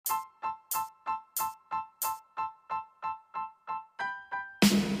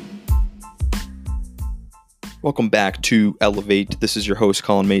Welcome back to Elevate. This is your host,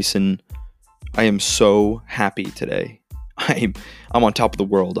 Colin Mason. I am so happy today. I'm on top of the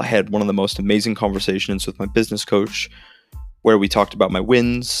world. I had one of the most amazing conversations with my business coach where we talked about my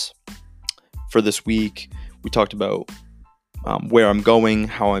wins for this week. We talked about where I'm going,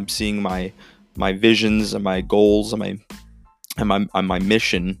 how I'm seeing my visions and my goals and my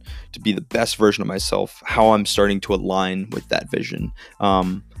mission to be the best version of myself, how I'm starting to align with that vision.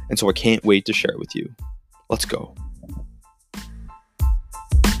 And so I can't wait to share it with you. Let's go.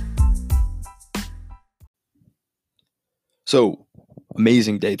 So,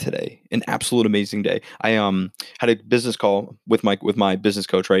 amazing day today. An absolute amazing day. I had a business call with my business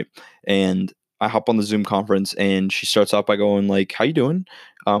coach, right? And I hop on the Zoom conference and she starts off by going like, "How you doing?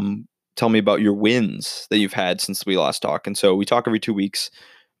 Tell me about your wins that you've had since we last talked." And so we talk every 2 weeks.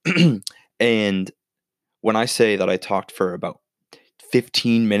 And when I say that I talked for about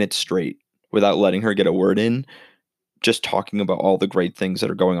 15 minutes straight without letting her get a word in, just talking about all the great things that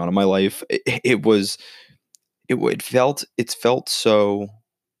are going on in my life, it felt so.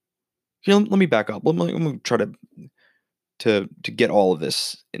 Let me back up. Let me try to get all of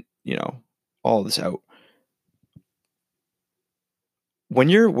this, all of this out. When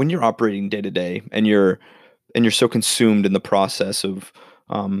you're operating day to day and you're so consumed in the process of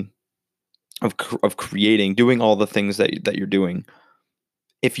creating, doing all the things that you're doing,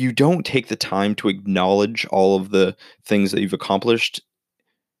 if you don't take the time to acknowledge all of the things that you've accomplished,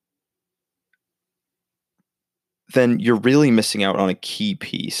 then you're really missing out on a key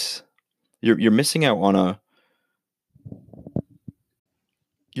piece. You're missing out on a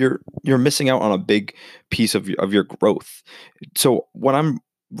you're missing out on a big piece of your growth. So what I'm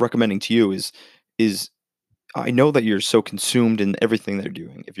recommending to you is I know that you're so consumed in everything that you're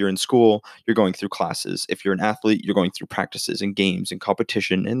doing. If you're in school, you're going through classes. If you're an athlete, you're going through practices and games and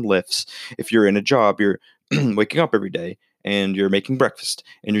competition and lifts. If you're in a job, you're waking up every day and you're making breakfast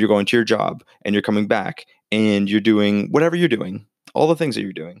and you're going to your job and you're coming back and you're doing whatever you're doing, all the things that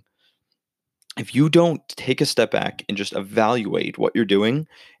you're doing. If you don't take a step back and just evaluate what you're doing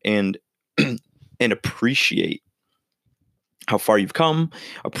and and appreciate how far you've come,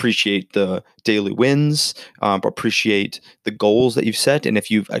 appreciate the daily wins, appreciate the goals that you've set, and if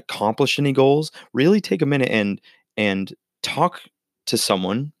you've accomplished any goals, really take a minute and talk to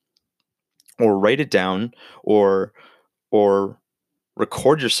someone, or write it down, or or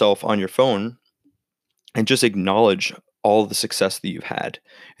record yourself on your phone, and just acknowledge all the success that you've had.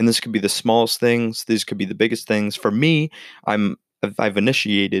 And this could be the smallest things. These could be the biggest things. For me, I've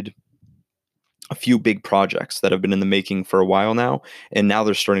initiated a few big projects that have been in the making for a while now, and now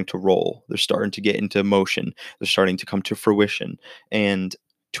they're starting to roll. They're starting to get into motion. They're starting to come to fruition. And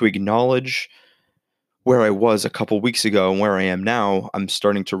to acknowledge where I was a couple weeks ago and where I am now, I'm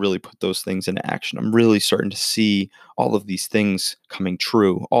starting to really put those things into action. I'm really starting to see all of these things coming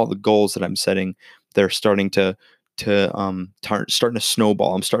true. All the goals that I'm setting, they're starting to starting to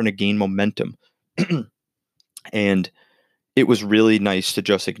snowball. I'm starting to gain momentum. And it was really nice to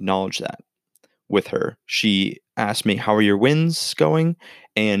just acknowledge that with her. She asked me, "How are your wins going?"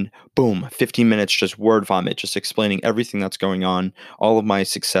 And boom, 15 minutes, just word vomit, just explaining everything that's going on, all of my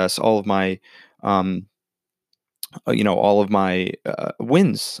success, all of my um, all of my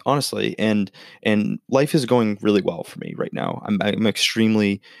wins, honestly. And life is going really well for me right now. I'm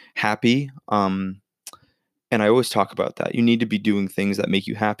extremely happy. And I always talk about that. You need to be doing things that make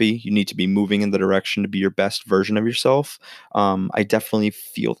you happy. You need to be moving in the direction to be your best version of yourself. I definitely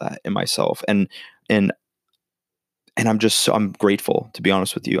feel that in myself, and I'm grateful, to be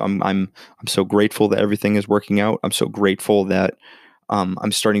honest with you. I'm so grateful that everything is working out. I'm so grateful that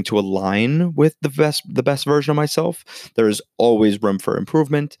I'm starting to align with the best version of myself. There's always room for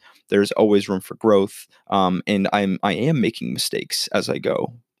improvement. There's always room for growth. And I am making mistakes as I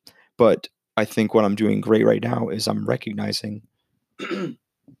go. But I think what I'm doing great right now is I'm recognizing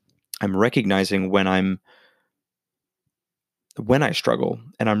when I struggle,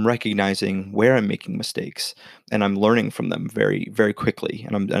 and I'm recognizing where I'm making mistakes, and I'm learning from them very, very quickly,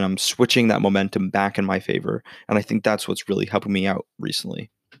 and I'm switching that momentum back in my favor. And I think that's what's really helping me out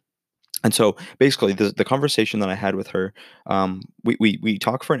recently. And so basically the conversation that I had with her, we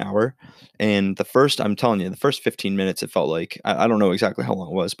talked for an hour, and I'm telling you, the first 15 minutes, it felt like, I don't know exactly how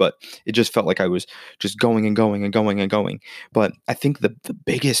long it was, but it just felt like I was just going and going and going and going. But I think the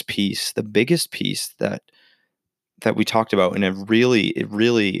biggest piece that we talked about, and it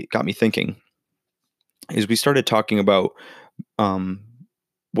really got me thinking, is we started talking about um,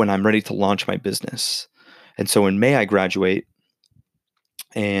 when I'm ready to launch my business. And so in May I graduate,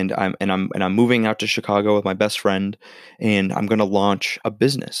 and I'm moving out to Chicago with my best friend, and I'm going to launch a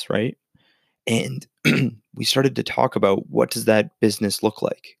business, right? And we started to talk about, what does that business look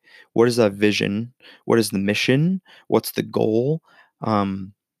like? What is that vision? What is the mission? What's the goal?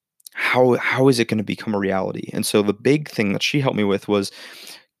 Um, how is it going to become a reality? And so the big thing that she helped me with was,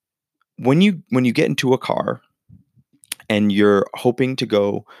 when you get into a car and you're hoping to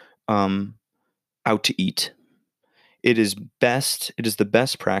go um, out to eat, it is the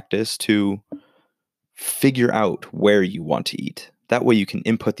best practice to figure out where you want to eat. That way you can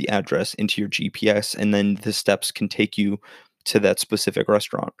input the address into your GPS, and then the steps can take you to that specific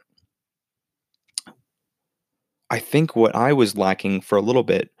restaurant. I think what I was lacking for a little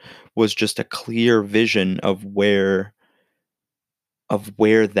bit was just a clear vision of where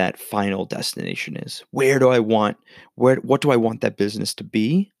that final destination is. What do I want that business to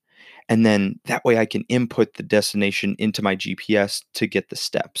be? And then that way I can input the destination into my GPS to get the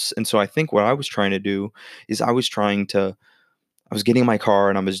steps. And so I think what I was trying to do is, I was getting in my car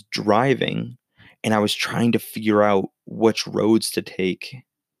and I was driving, and I was trying to figure out which roads to take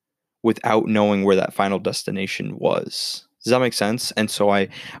without knowing where that final destination was. Does that make sense? And so I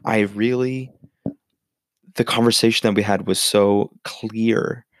really, the conversation that we had was so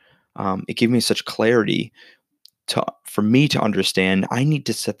clear. It gave me such clarity for me to understand, I need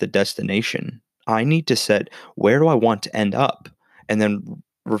to set the destination. I need to set, where do I want to end up, and then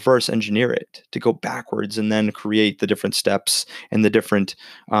reverse engineer it to go backwards, and then create the different steps and the different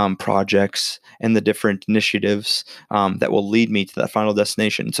projects and the different initiatives that will lead me to that final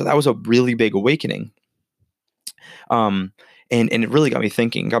destination. So that was a really big awakening. Um, and it really got me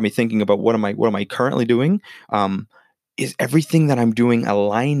thinking about, what am I currently doing? Is everything that I'm doing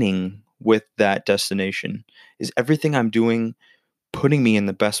aligning with that destination? Is everything I'm doing putting me in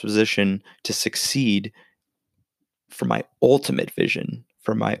the best position to succeed for my ultimate vision,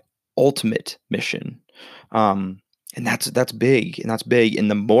 for my ultimate mission? Um, and that's big, and that's big. And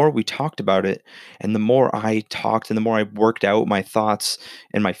the more we talked about it, and the more I talked, and the more I worked out my thoughts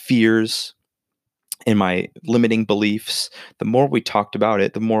and my fears and my limiting beliefs, the more we talked about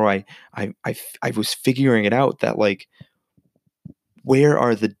it, the more I was figuring it out, that, like, where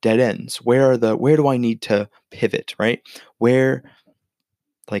are the dead ends? Where do I need to pivot, right? Where,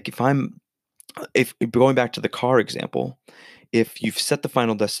 like, if going back to the car example, if you've set the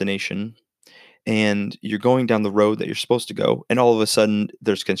final destination and you're going down the road that you're supposed to go, and all of a sudden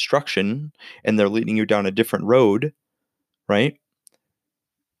there's construction and they're leading you down a different road, right?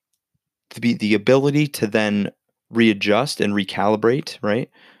 To be the ability to then readjust and recalibrate,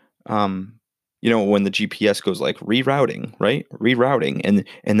 right? Um, when the GPS goes, like, rerouting, right? Rerouting,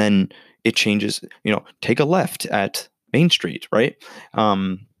 and then it changes, take a left at Main Street, right?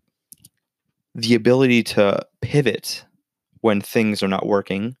 The ability to pivot when things are not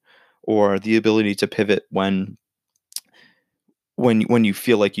working, or the ability to pivot when you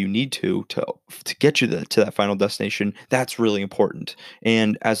feel like you need to get you to that final destination, that's really important.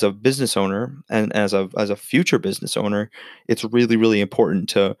 And as a business owner, and as a future business owner, it's really, really important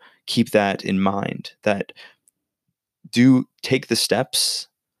to keep that in mind, that do take the steps,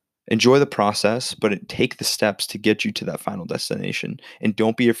 enjoy the process, but take the steps to get you to that final destination, and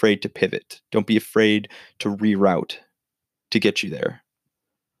don't be afraid to pivot, don't be afraid to reroute to get you there.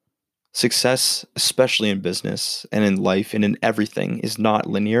 Success, especially in business and in life and in everything, is not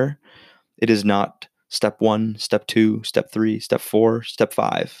linear. It is not step 1, step 2, step 3, step 4, step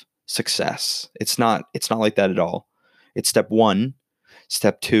 5. Success. It's not like that at all. It's step 1,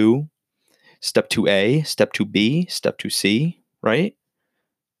 step 2, step 2A, step 2B, step 2C, right?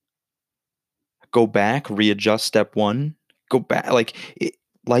 Go back, readjust step 1, go back, like,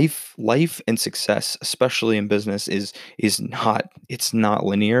 life and success, especially in business, is not, it's not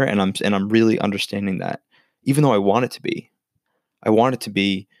linear, and I'm really understanding that. Even though I want it to be. I want it to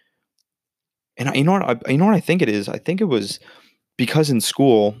be. And you know what I think it is? I think it was because in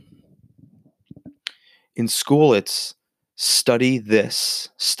school it's, study this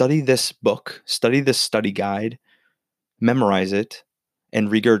book, study this study guide, memorize it, and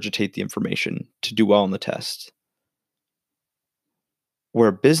regurgitate the information to do well on the test.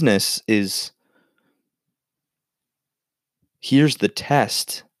 Where business is, here's the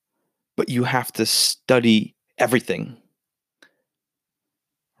test, but you have to study everything,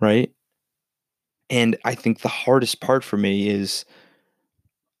 right? And I think the hardest part for me is,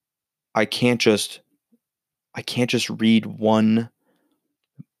 I can't just I can't just read one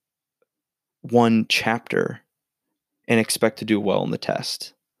chapter and expect to do well in the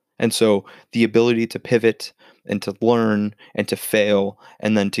test. And so the ability to pivot and to learn and to fail,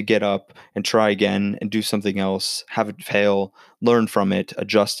 and then to get up and try again and do something else, have it fail, learn from it,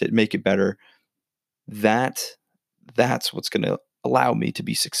 adjust it, make it better. That that's what's going to allow me to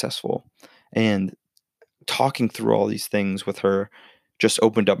be successful. And talking through all these things with her just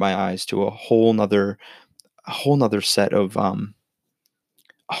opened up my eyes to a whole nother set of a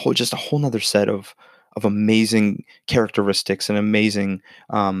whole nother set of amazing characteristics and amazing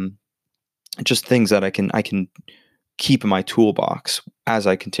just things that I can keep in my toolbox as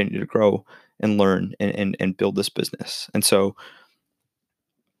I continue to grow and learn and build this business. And so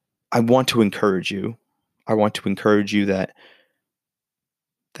I want to encourage you. I want to encourage you that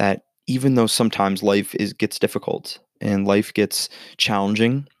even though sometimes life is gets difficult and life gets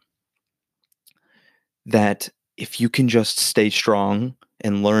challenging, that if you can just stay strong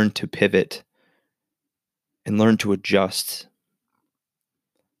and learn to pivot and learn to adjust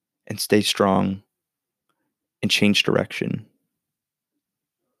and stay strong and change direction,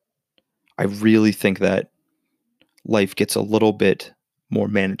 I really think that life gets a little bit more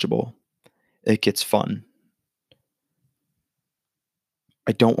manageable. It gets fun.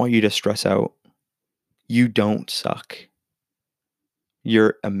 I don't want you to stress out. You don't suck.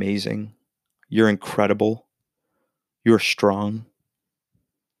 You're amazing. You're incredible. You're strong.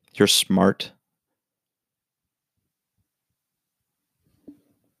 You're smart.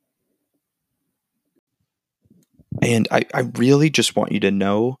 And I really just want you to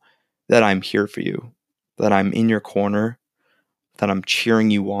know that I'm here for you, that I'm in your corner, that I'm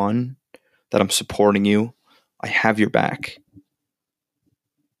cheering you on, that I'm supporting you. I have your back.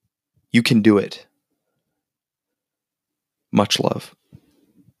 You can do it. Much love.